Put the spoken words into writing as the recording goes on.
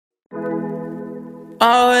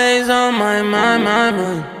Always on my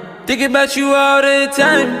mind. Thinking about you all the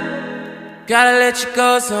time. Gotta let you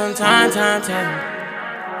go sometime.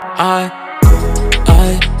 I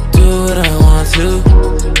do what I want to.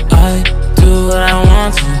 I do what I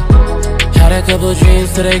want to. Had a couple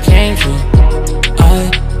dreams till they came true. I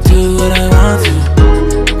do what I want to.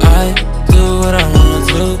 I do what I want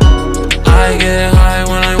to. I get high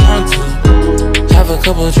when I want to. Have a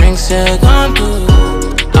couple drinks, yeah, come through.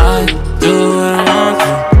 I do what I want to.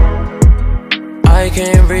 I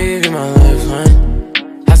can't breathe, you're my lifeline.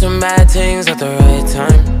 Had some bad things at the right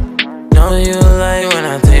time. Know you like when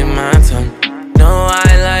I take my time. Know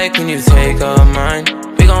I like when you take all mine.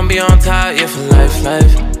 We gon' be on top, yeah, for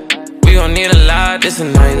life. We gon' need a lot, this a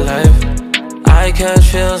nightlife. I catch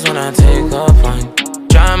feels when I take off line.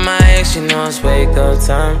 Drive my ex, you know it's wake up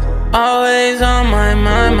time. Always on my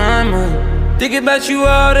mind. Thinking about you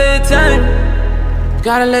all the time.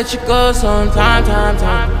 Gotta let you go sometime.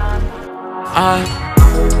 I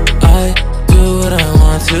do what I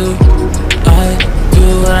want to. I do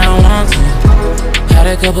what I want to. Had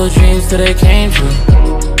a couple dreams till they came true.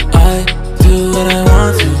 I do what I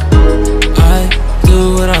want to. I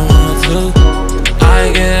do what I want to.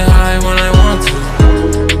 I get high when I want to.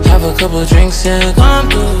 Have a couple drinks and come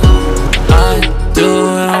through. I do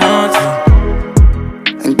what I want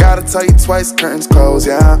to. Ain't gotta tell you twice, curtains close,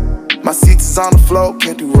 yeah. My seats is on the floor,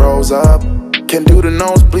 can't do rolls up. Can't do the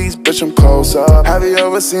nosebleeds, bitch, I'm close up. Have you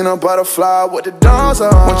ever seen a butterfly with the doors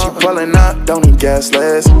up? When she pulling up, don't need guest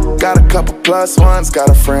list. Got a couple plus ones, got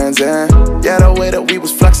her friends in. Yeah, the way that we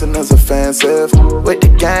was flexing is offensive. With the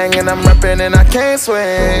gang and I'm reppin' and I can't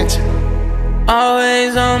switch.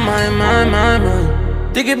 Always on my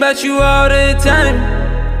mind. Thinking about you all the time.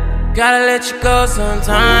 Gotta let you go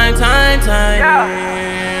sometime. Yeah.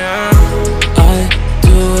 I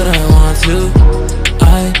do what I want to.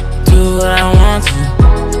 I do what I want to.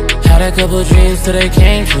 Had a couple dreams till they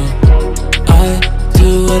came true. I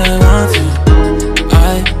do what I want to.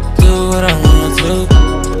 I do what I want to.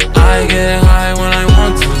 I get high when I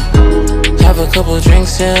want to. Have a couple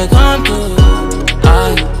drinks, yeah, come through.